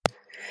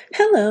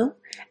Hello,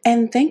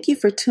 and thank you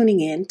for tuning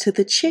in to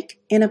the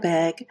Chick in a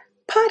Bag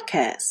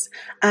podcast.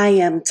 I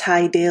am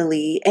Ty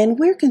Daly, and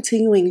we're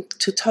continuing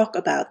to talk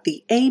about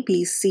the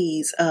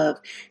ABCs of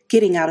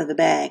getting out of the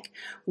bag.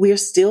 We're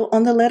still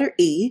on the letter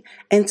E,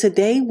 and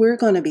today we're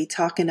going to be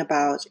talking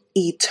about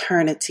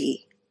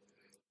eternity.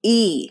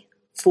 E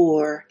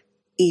for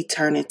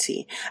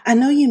eternity. I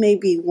know you may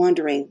be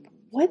wondering,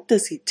 what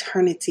does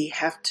eternity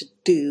have to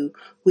do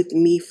with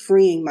me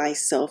freeing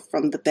myself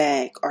from the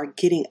bag or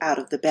getting out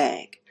of the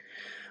bag?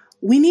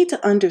 We need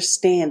to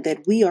understand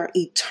that we are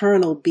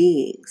eternal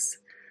beings.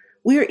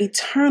 We are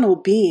eternal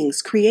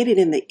beings created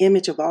in the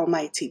image of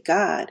Almighty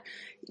God.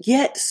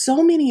 Yet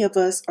so many of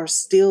us are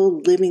still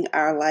living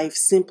our life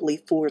simply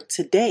for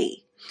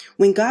today.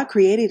 When God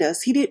created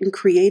us, He didn't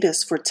create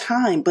us for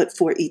time, but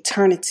for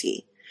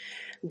eternity.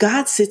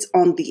 God sits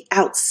on the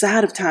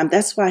outside of time.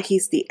 That's why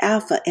He's the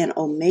Alpha and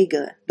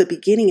Omega, the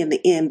beginning and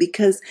the end,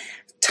 because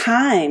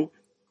time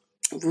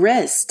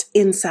rest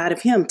inside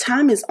of Him.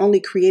 Time is only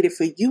created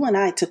for you and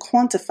I to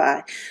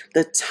quantify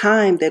the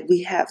time that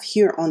we have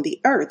here on the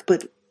earth.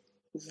 But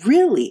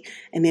really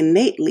and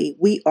innately,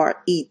 we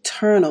are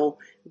eternal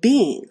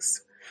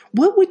beings.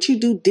 What would you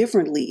do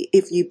differently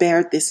if you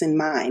bared this in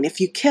mind?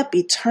 If you kept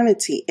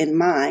eternity in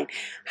mind,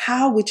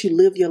 how would you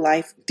live your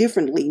life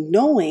differently,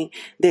 knowing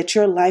that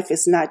your life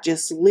is not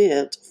just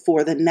lived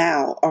for the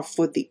now or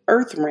for the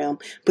earth realm,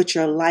 but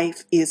your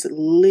life is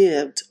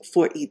lived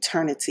for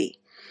eternity?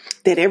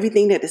 That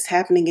everything that is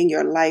happening in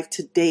your life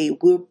today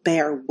will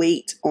bear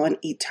weight on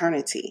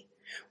eternity,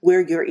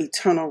 where your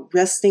eternal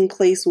resting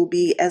place will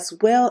be, as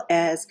well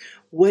as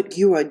what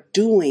you are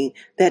doing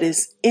that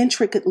is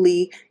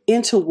intricately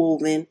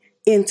interwoven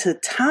into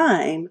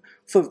time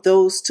for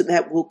those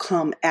that will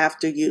come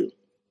after you.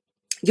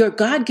 Your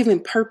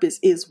God-given purpose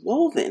is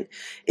woven.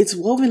 It's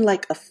woven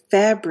like a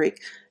fabric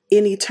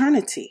in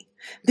eternity.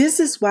 This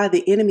is why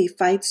the enemy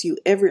fights you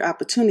every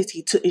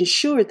opportunity to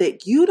ensure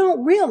that you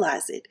don't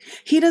realize it.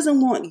 He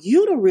doesn't want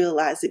you to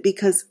realize it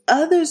because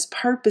others'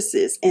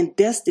 purposes and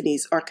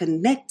destinies are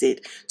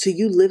connected to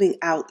you living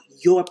out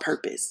your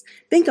purpose.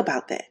 Think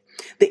about that.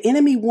 The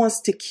enemy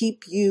wants to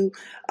keep you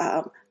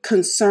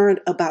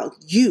concerned about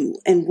you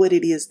and what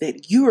it is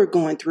that you are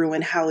going through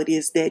and how it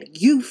is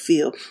that you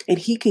feel. And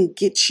he can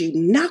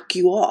knock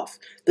you off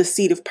the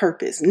seat of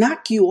purpose,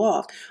 knock you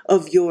off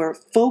of your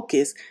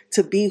focus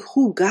to be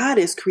who God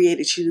has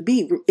created you to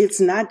be.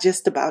 It's not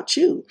just about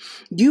you.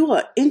 You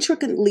are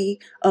intricately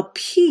a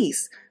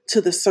piece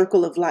to the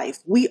circle of life.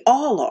 We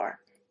all are.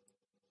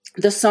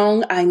 The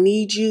song, I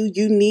need you,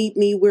 you need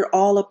me, we're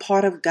all a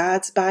part of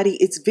God's body.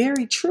 It's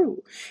very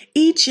true.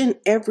 Each and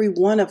every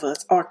one of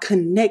us are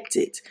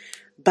connected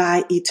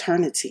by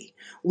eternity.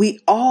 We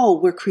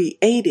all were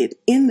created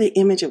in the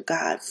image of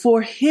God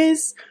for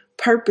His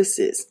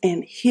purposes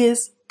and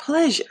His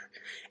pleasure.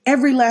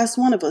 Every last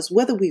one of us,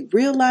 whether we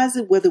realize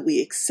it, whether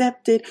we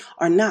accept it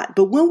or not.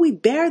 But when we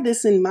bear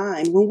this in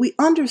mind, when we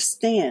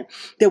understand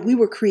that we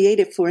were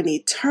created for an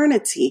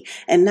eternity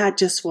and not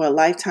just for a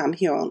lifetime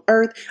here on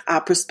earth, our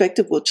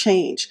perspective will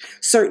change.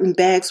 Certain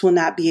bags will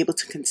not be able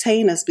to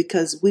contain us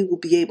because we will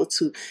be able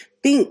to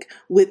think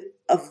with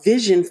a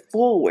vision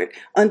forward,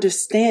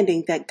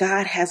 understanding that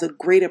God has a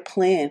greater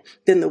plan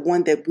than the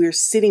one that we're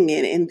sitting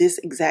in this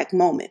exact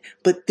moment.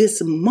 But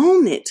this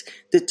moment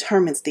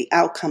determines the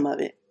outcome of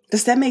it.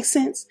 Does that make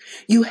sense?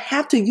 You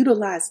have to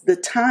utilize the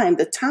time.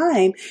 The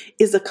time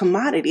is a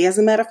commodity. As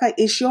a matter of fact,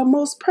 it's your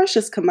most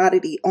precious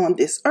commodity on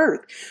this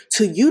earth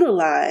to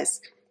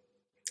utilize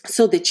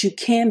so that you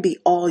can be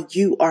all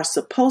you are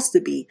supposed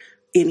to be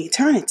in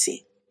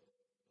eternity.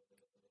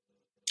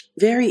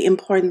 Very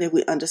important that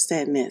we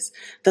understand this.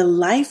 The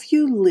life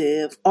you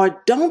live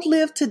or don't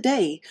live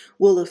today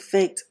will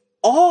affect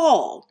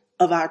all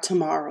of our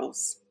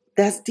tomorrows.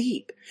 That's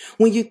deep.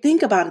 When you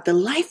think about it, the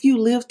life you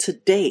live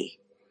today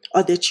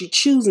or that you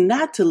choose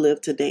not to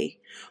live today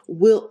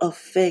will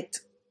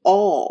affect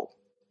all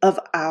of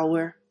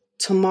our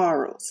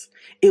tomorrows.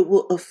 It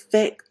will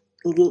affect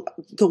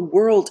the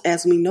world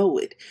as we know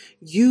it.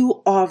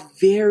 You are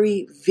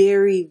very,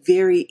 very,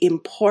 very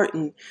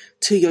important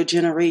to your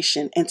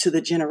generation and to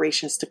the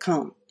generations to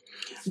come.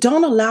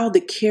 Don't allow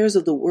the cares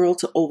of the world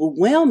to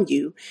overwhelm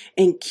you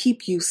and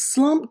keep you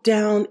slumped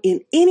down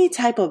in any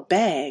type of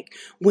bag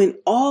when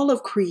all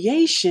of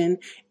creation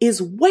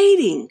is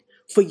waiting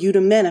for you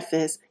to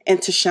manifest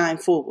and to shine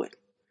forward.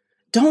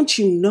 Don't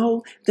you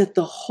know that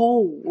the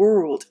whole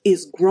world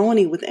is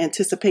groaning with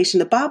anticipation?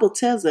 The Bible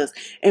tells us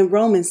in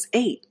Romans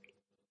 8,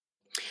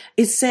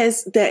 it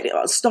says that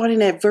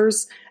starting at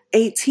verse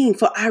 18,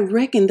 for I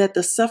reckon that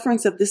the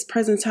sufferings of this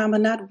present time are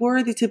not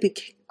worthy to be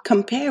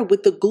compared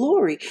with the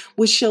glory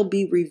which shall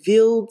be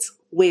revealed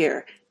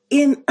where?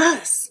 In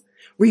us.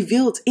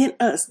 Revealed in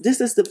us. This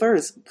is the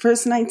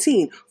verse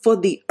 19. For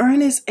the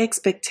earnest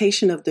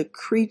expectation of the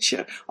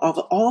creature, of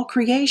all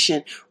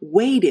creation,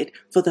 waited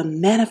for the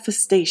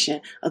manifestation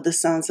of the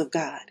sons of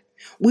God.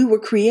 We were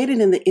created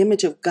in the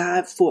image of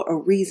God for a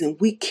reason.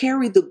 We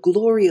carry the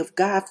glory of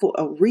God for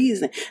a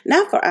reason,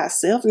 not for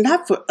ourselves,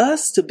 not for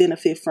us to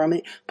benefit from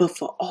it, but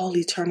for all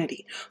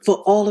eternity, for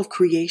all of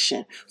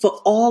creation,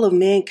 for all of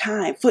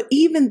mankind, for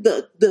even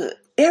the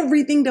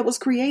everything that was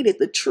created,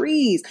 the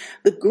trees,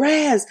 the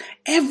grass,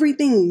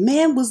 everything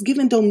man was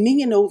given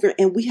dominion over,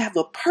 and we have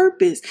a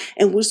purpose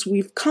in which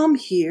we've come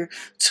here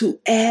to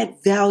add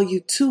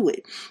value to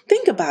it.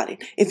 Think about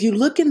it. If you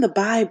look in the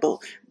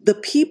Bible, the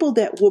people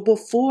that were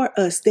before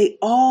us, they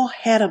all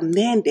had a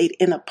mandate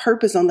and a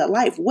purpose on their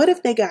life. What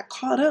if they got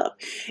caught up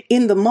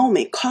in the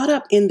moment, caught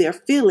up in their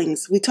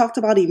feelings? We talked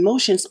about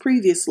emotions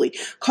previously,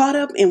 caught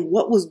up in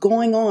what was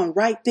going on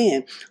right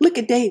then. Look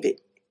at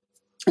David.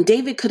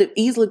 David could have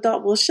easily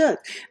thought, well,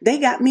 shucks, they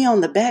got me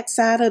on the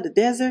backside of the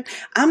desert.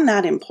 I'm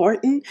not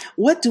important.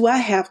 What do I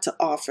have to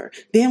offer?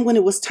 Then when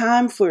it was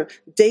time for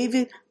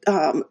David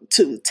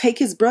to take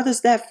his brothers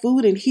that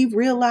food, and he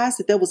realized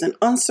that there was an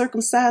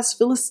uncircumcised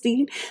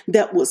Philistine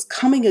that was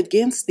coming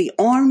against the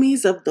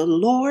armies of the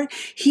Lord,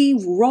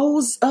 he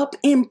rose up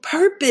in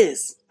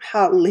purpose.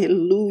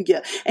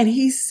 Hallelujah. And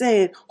he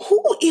said,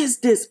 who is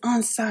this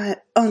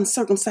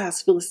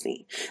uncircumcised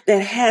Philistine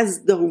that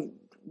has the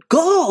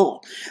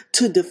gall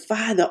to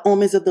defy the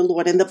armies of the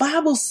Lord? And the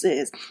Bible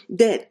says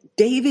that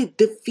David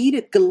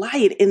defeated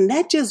Goliath, and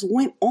that just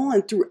went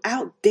on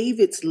throughout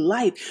David's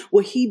life,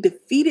 where he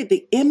defeated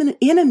the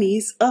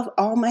enemies of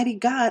Almighty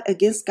God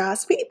against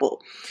God's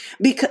people.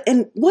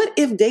 And what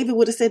if David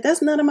would have said,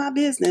 that's none of my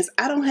business.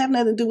 I don't have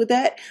nothing to do with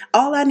that.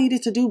 All I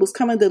needed to do was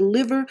come and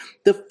deliver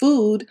the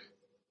food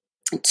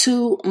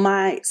to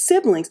my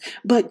siblings.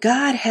 But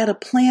God had a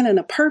plan and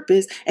a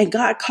purpose, and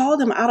God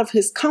called him out of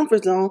his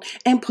comfort zone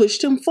and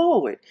pushed him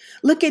forward.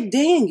 Look at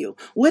Daniel.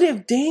 What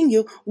if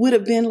Daniel would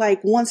have been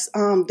like, once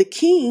the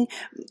king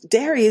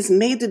Darius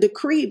made the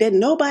decree that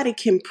nobody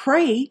can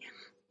pray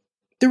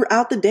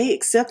throughout the day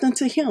except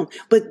unto him.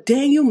 But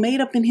Daniel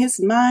made up in his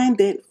mind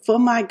that for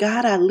my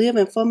God I live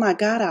and for my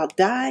God I'll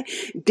die.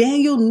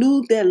 Daniel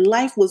knew that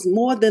life was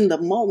more than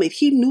the moment.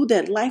 He knew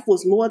that life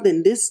was more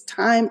than this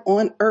time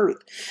on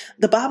earth.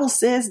 The Bible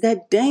says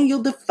that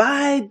Daniel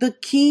defied the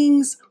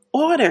king's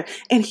order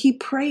and he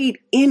prayed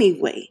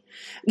anyway.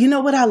 You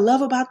know what I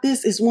love about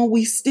this is when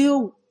we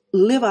still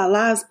live our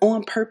lives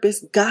on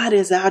purpose, God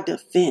is our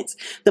defense.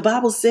 The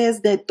Bible says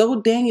that though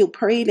Daniel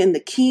prayed and the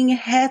king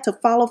had to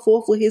follow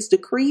forth with his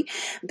decree,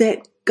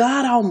 that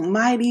God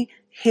Almighty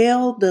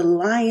held the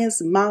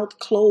lion's mouth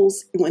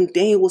closed when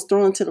Daniel was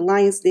thrown into the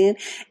lion's den,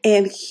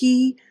 and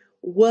he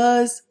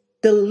was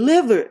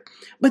delivered.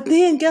 But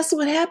then guess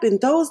what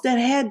happened? Those that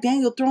had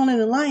Daniel thrown in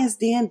the lion's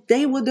den,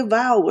 they were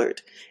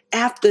devoured.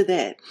 After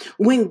that,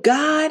 when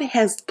God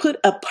has put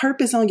a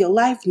purpose on your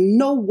life,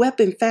 no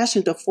weapon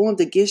fashioned or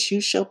formed against you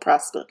shall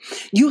prosper.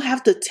 You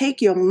have to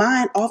take your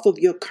mind off of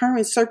your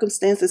current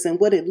circumstances and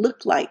what it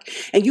looked like.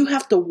 And you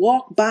have to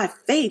walk by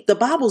faith. The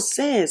Bible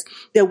says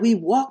that we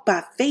walk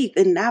by faith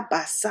and not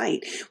by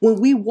sight.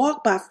 When we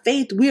walk by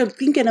faith, we're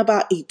thinking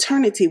about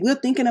eternity. We're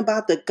thinking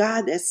about the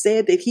God that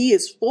said that he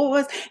is for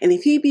us. And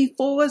if he be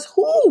for us,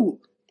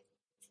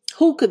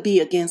 who could be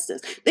against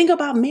us? Think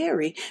about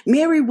Mary.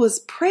 Mary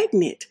was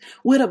pregnant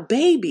with a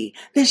baby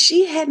that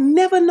she had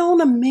never known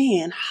a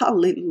man.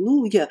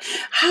 Hallelujah.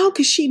 How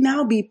could she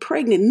now be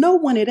pregnant? No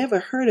one had ever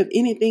heard of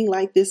anything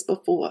like this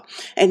before.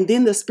 And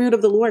then the Spirit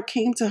of the Lord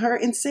came to her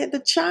and said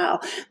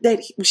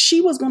that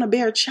she was going to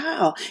bear a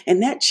child,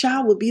 and that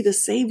child would be the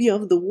Savior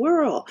of the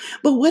world.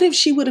 But what if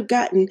she would have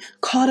gotten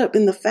caught up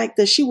in the fact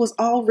that she was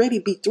already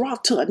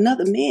betrothed to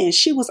another man?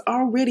 She was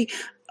already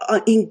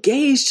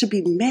engaged to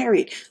be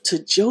married to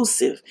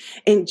Joseph.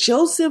 And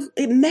Joseph,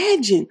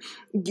 imagine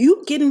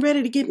you getting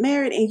ready to get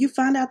married and you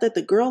find out that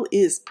the girl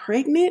is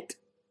pregnant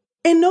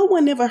and no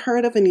one ever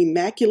heard of an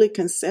immaculate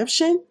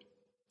conception.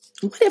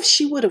 What if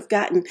she would have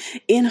gotten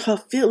in her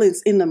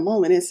feelings in the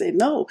moment and said,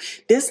 no,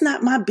 that's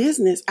not my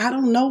business. I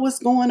don't know what's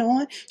going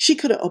on. She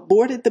could have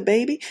aborted the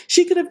baby.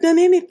 She could have done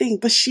anything,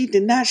 but she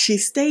did not. She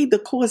stayed the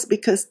course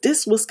because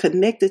this was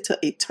connected to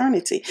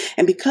eternity.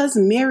 And because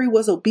Mary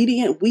was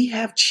obedient, we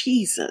have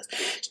Jesus.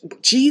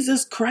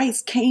 Jesus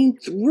Christ came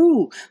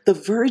through the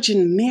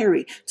Virgin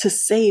Mary to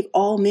save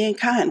all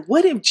mankind.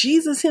 What if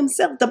Jesus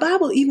himself, the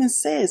Bible even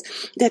says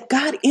that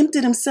God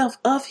emptied himself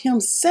of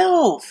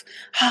himself.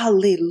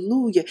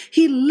 Hallelujah.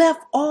 He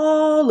left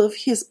all of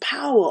his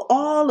power,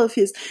 all of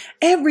his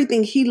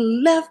everything. He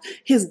left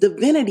his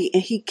divinity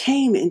and he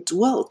came and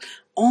dwelt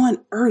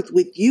on earth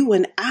with you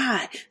and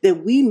I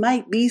that we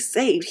might be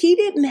saved. He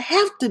didn't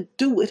have to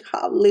do it.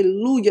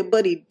 Hallelujah.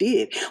 But he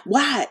did.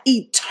 Why?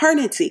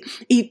 Eternity.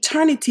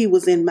 Eternity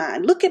was in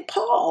mind. Look at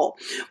Paul.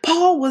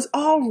 Paul was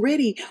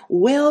already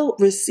well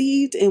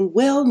received and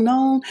well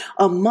known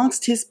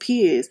amongst his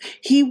peers.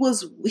 He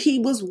was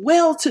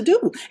well to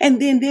do.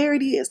 And then there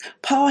it is.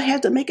 Paul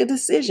had to make a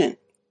decision.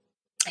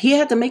 He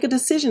had to make a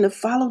decision to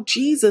follow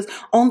Jesus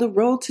on the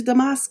road to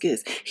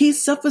Damascus. He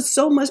suffered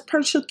so much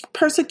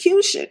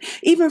persecution,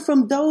 even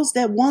from those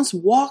that once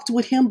walked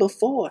with him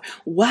before.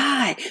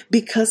 Why?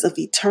 Because of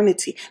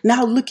eternity.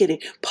 Now look at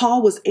it.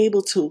 Paul was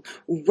able to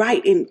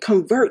write and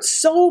convert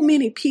so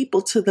many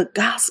people to the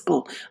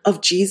gospel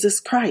of Jesus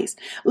Christ.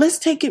 Let's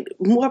take it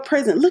more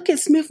present. Look at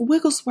Smith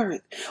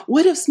Wigglesworth.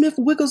 What if Smith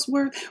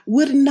Wigglesworth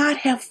would not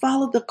have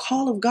followed the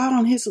call of God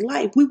on his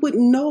life? We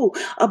wouldn't know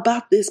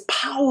about this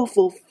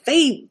powerful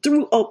faith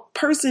through a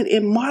person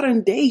in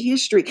modern day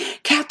history.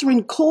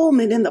 Catherine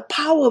Coleman and the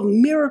power of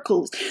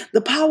miracles.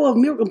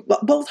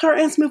 Both her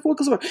and Smith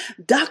Wigglesworth.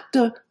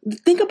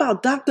 Think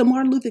about Dr.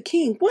 Martin Luther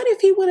King. What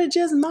if he would have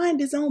just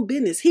minded his own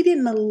business? He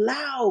didn't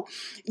allow,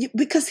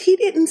 because he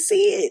didn't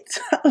see it.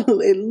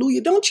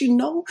 Hallelujah. Don't you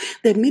know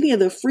that many of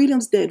the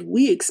freedoms that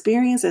we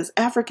experience as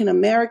African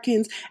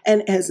Americans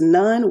and as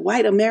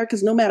non-white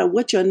Americans, no matter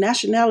what your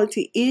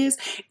nationality is,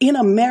 in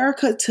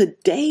America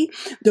today,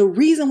 the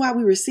reason why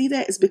we receive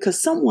that is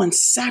because someone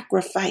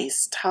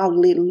sacrificed.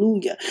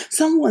 Hallelujah.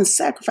 Someone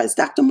sacrificed.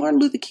 Dr. Martin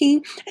Luther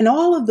King and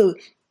all of the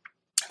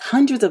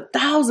hundreds of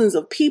thousands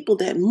of people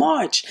that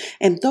marched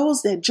and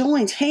those that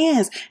joined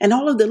hands and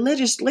all of the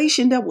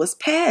legislation that was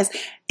passed.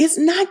 It's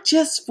not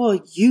just for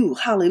you.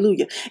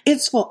 Hallelujah.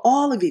 It's for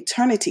all of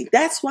eternity.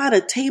 That's why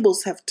the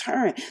tables have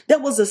turned. There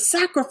was a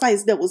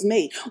sacrifice that was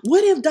made.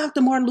 What if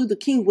Dr. Martin Luther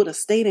King would have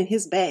stayed in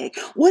his bag?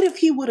 What if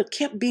he would have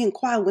kept being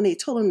quiet when they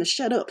told him to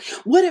shut up?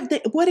 What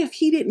if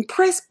he didn't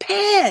press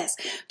past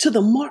to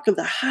the mark of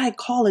the high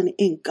calling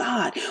in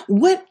God?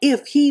 What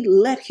if he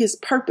let his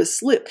purpose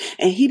slip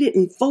and he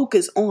didn't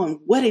focus on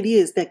what it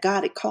is that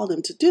God had called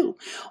him to do?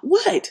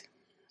 What?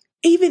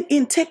 Even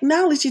in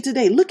technology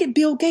today, look at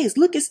Bill Gates,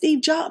 look at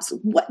Steve Jobs.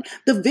 What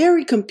the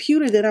very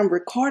computer that I'm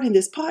recording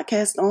this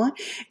podcast on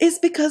is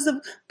because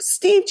of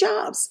Steve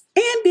Jobs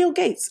and Bill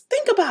Gates.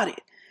 Think about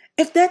it.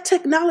 If that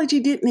technology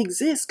didn't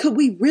exist, could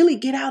we really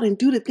get out and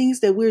do the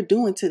things that we're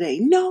doing today?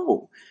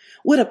 No.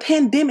 With a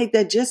pandemic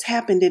that just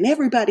happened and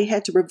everybody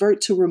had to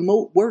revert to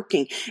remote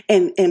working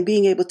and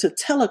being able to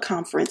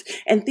teleconference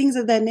and things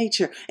of that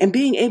nature and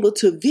being able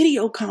to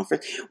video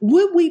conference,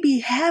 would we be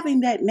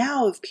having that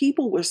now if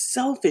people were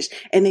selfish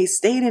and they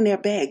stayed in their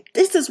bag?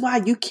 This is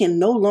why you can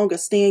no longer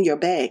stay in your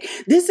bag.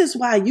 This is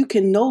why you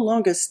can no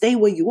longer stay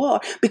where you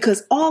are,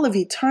 because all of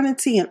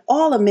eternity and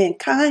all of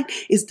mankind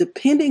is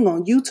depending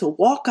on you to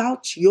walk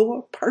out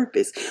your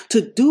purpose,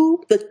 to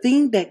do the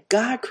thing that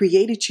God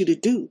created you to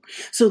do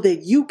so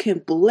that you can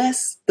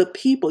bless the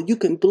people. You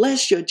can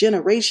bless your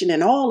generation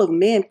and all of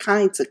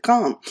mankind to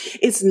come.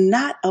 It's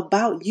not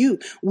about you.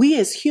 We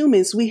as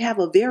humans, we have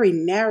a very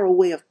narrow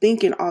way of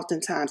thinking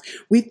oftentimes.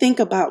 We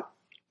think about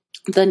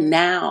the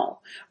now,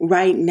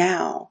 right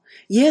now.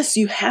 Yes,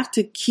 you have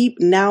to keep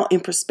now in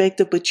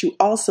perspective, but you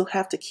also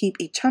have to keep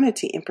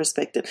eternity in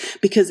perspective.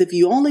 Because if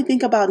you only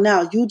think about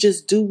now, you'll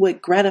just do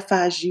what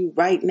gratifies you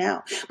right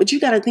now. But you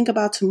got to think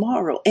about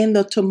tomorrow and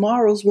the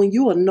tomorrows when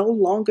you are no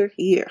longer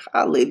here.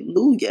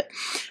 Hallelujah.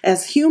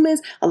 As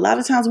humans, a lot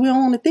of times we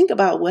don't want to think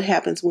about what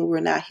happens when we're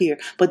not here.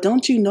 But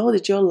don't you know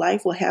that your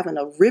life will have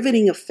a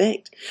riveting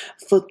effect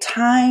for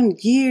time,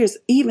 years,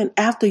 even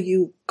after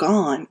you've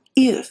gone,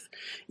 if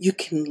you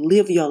can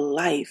live your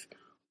life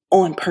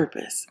on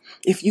purpose.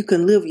 If you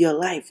can live your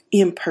life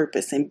in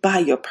purpose and by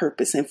your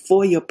purpose and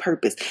for your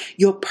purpose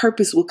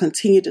will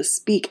continue to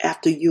speak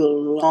after you're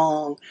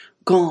long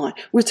gone.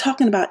 We're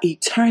talking about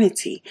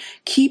eternity,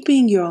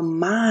 keeping your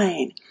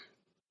mind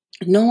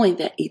knowing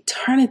that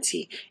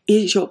eternity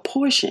is your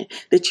portion,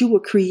 that you were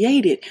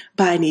created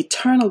by an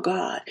eternal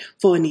God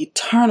for an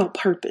eternal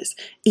purpose,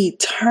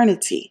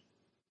 eternity.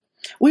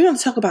 We're going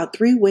to talk about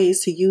 3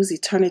 ways to use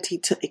eternity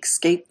to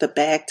escape the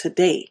bag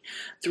today.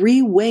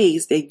 3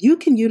 ways that you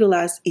can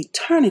utilize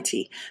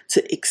eternity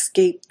to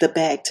escape the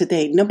bag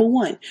today. Number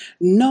 1,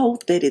 know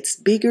that it's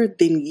bigger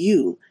than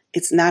you.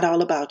 It's not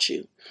all about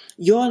you.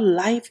 Your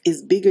life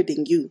is bigger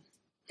than you.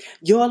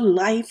 Your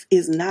life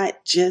is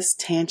not just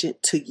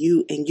tangent to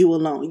you and you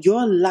alone.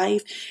 Your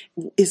life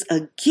is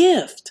a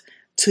gift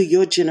to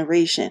your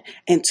generation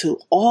and to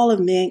all of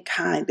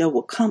mankind that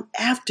will come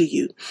after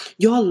you.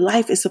 Your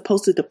life is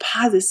supposed to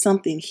deposit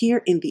something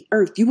here in the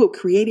earth. You were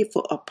created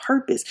for a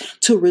purpose,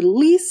 to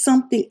release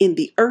something in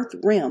the earth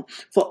realm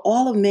for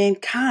all of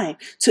mankind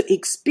to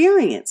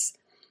experience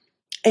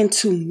and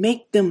to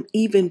make them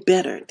even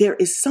better. There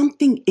is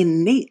something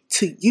innate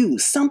to you,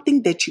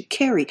 something that you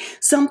carry,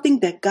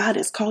 something that God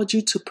has called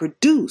you to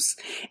produce.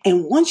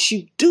 And once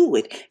you do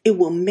it, it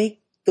will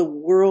make the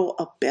world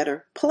a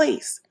better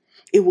place.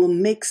 It will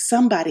make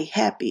somebody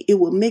happy. It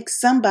will make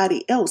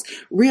somebody else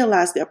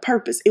realize their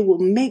purpose. It will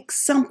make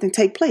something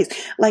take place.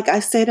 Like I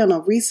said on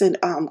a recent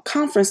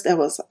conference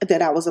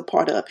that I was a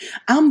part of,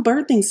 I'm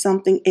birthing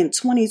something in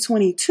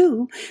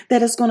 2022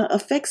 that is going to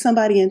affect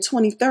somebody in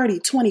 2030,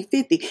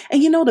 2050.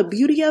 And you know the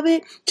beauty of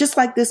it? Just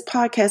like this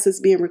podcast is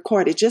being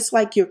recorded, just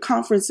like your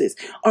conferences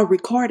are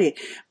recorded,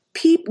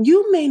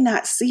 you may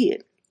not see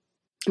it.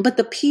 But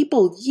the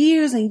people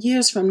years and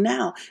years from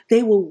now,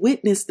 they will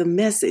witness the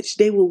message.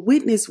 They will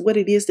witness what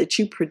it is that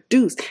you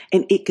produce,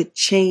 and it could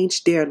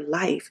change their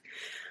life.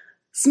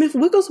 Smith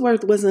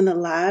Wigglesworth wasn't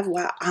alive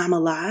while I'm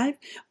alive,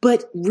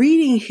 but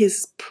reading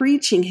his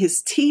preaching,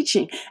 his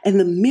teaching, and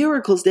the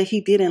miracles that he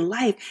did in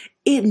life,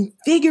 it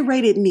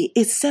invigorated me.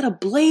 It set a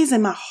blaze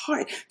in my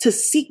heart to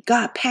seek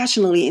God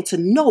passionately and to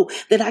know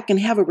that I can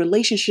have a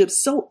relationship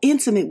so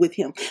intimate with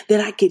him, that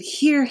I could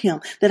hear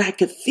him, that I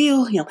could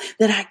feel him,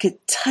 that I could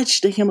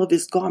touch the hem of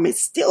his garment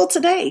still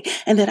today,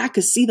 and that I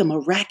could see the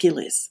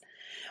miraculous.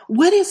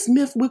 What if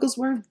Smith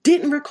Wigglesworth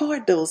didn't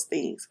record those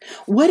things?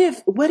 What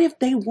if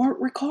they weren't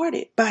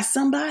recorded by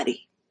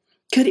somebody?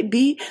 Could it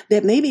be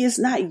that maybe it's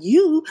not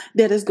you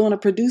that is going to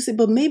produce it,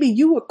 but maybe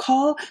you were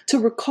called to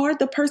record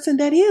the person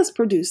that is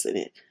producing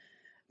it?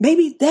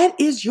 Maybe that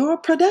is your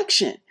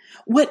production.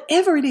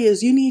 Whatever it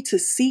is, you need to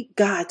seek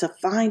God to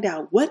find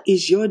out what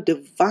is your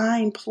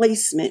divine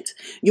placement,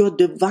 your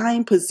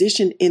divine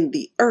position in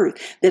the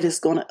earth that is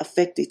going to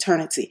affect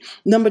eternity.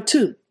 Number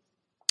 2.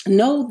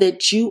 Know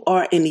that you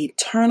are an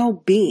eternal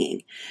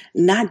being,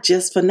 not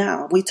just for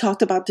now. We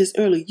talked about this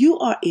earlier. You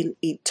are an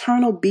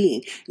eternal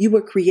being. You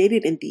were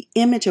created in the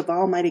image of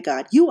Almighty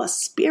God. You are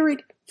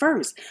spirit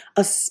first.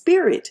 A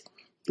spirit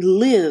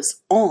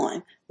lives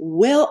on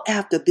well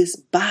after this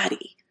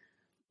body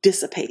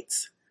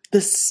dissipates.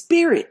 The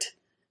spirit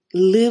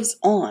lives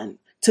on.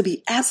 To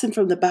be absent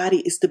from the body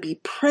is to be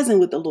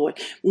present with the Lord.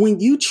 When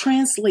you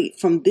translate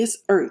from this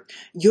earth,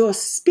 your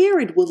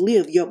spirit will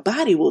live, your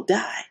body will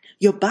die.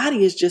 Your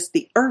body is just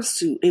the earth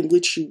suit in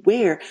which you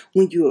wear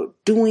when you're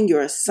doing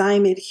your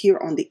assignment here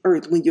on the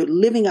earth, when you're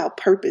living out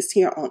purpose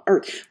here on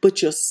earth.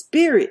 But your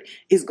spirit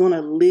is going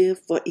to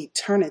live for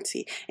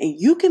eternity. And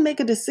you can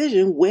make a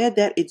decision where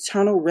that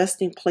eternal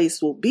resting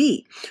place will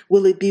be.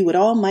 Will it be with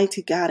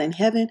Almighty God in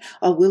heaven,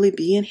 or will it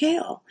be in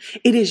hell?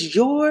 It is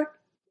your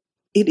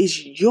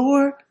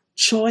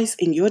choice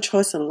and your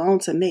choice alone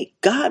to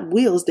make. God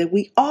wills that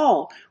we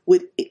all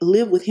would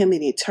live with him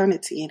in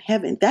eternity in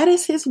heaven. That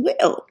is his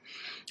will.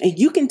 And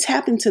you can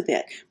tap into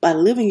that by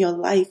living your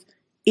life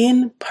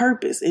in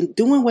purpose and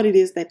doing what it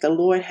is that the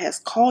Lord has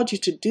called you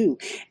to do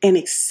and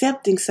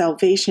accepting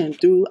salvation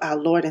through our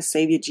Lord and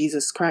Savior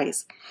Jesus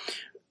Christ.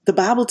 The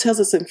Bible tells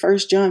us in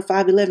 1 John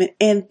 5:11,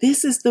 and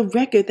this is the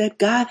record that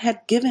God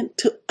had given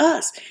to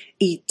us,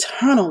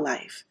 eternal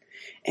life.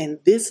 And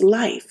this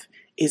life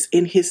is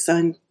in his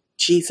Son,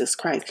 Jesus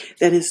Christ.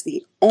 That is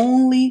the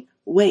only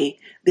way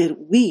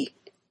that we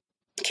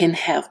can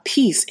have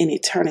peace in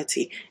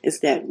eternity,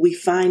 is that we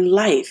find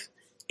life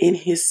in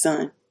his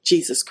Son,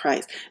 Jesus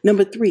Christ.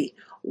 Number 3,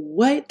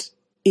 what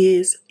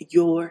is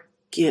your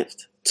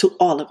gift to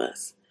all of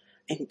us?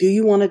 And do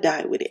you want to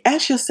die with it?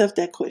 Ask yourself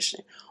that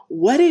question.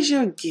 What is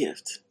your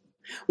gift?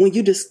 When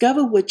you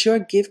discover what your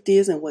gift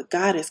is and what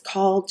God has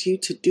called you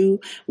to do,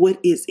 what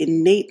is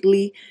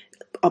innately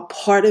a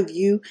part of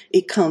you,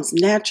 it comes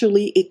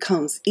naturally, it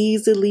comes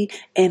easily,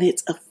 and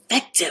it's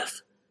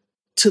effective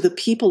to the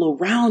people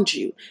around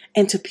you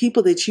and to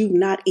people that you've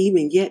not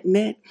even yet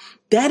met.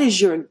 That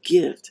is your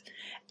gift.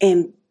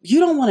 And you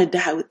don't want to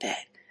die with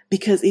that,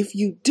 because if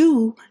you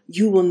do,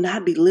 you will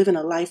not be living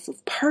a life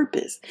of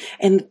purpose.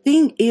 And the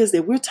thing is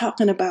that we're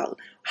talking about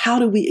how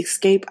do we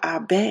escape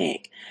our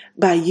bag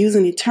by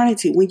using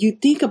eternity. When you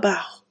think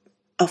about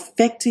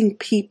affecting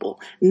people,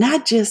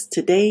 not just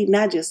today,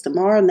 not just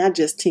tomorrow, not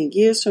just 10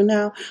 years from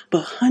now,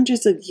 but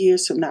hundreds of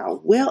years from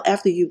now, well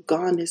after you've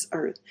gone this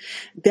earth,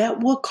 that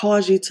will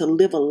cause you to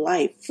live a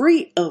life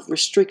free of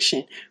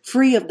restriction,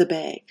 free of the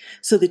bag,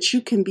 so that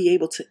you can be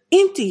able to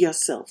empty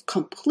yourself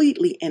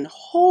completely and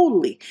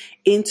wholly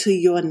into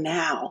your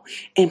now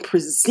and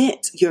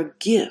present your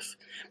gift,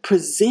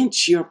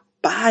 present your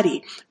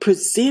body,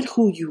 present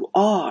who you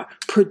are,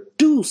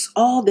 produce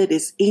all that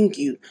is in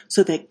you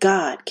so that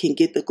God can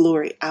get the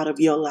glory out of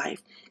your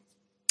life.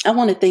 I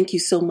want to thank you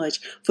so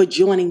much for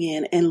joining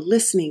in and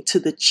listening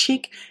to the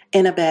Chick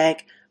in a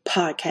Bag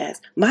podcast.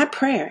 My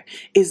prayer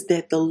is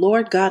that the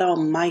Lord God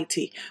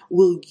Almighty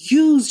will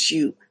use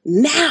you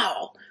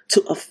now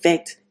to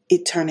affect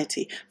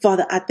eternity.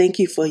 Father, I thank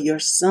you for your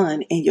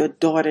son and your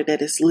daughter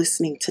that is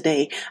listening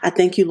today. I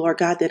thank you, Lord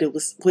God, that it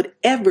was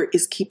whatever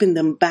is keeping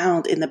them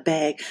bound in the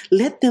bag.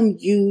 Let them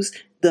use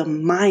the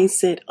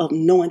mindset of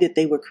knowing that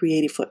they were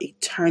created for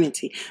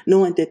eternity,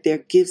 knowing that their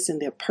gifts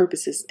and their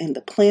purposes and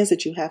the plans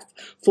that you have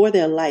for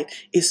their life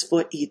is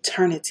for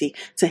eternity,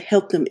 to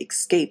help them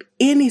escape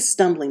any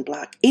stumbling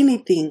block,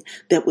 anything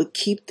that would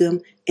keep them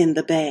in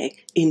the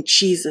bag. In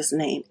Jesus'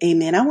 name,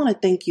 amen. I want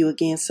to thank you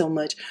again so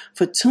much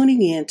for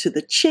tuning in to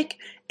the Chick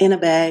in a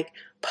Bag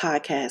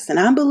podcast. And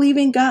I'm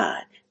believing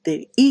God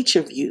that each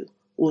of you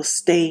will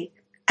stay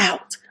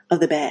out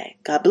of the bag.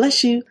 God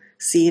bless you.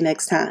 See you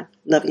next time.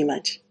 Love you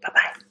much.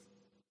 Bye-bye.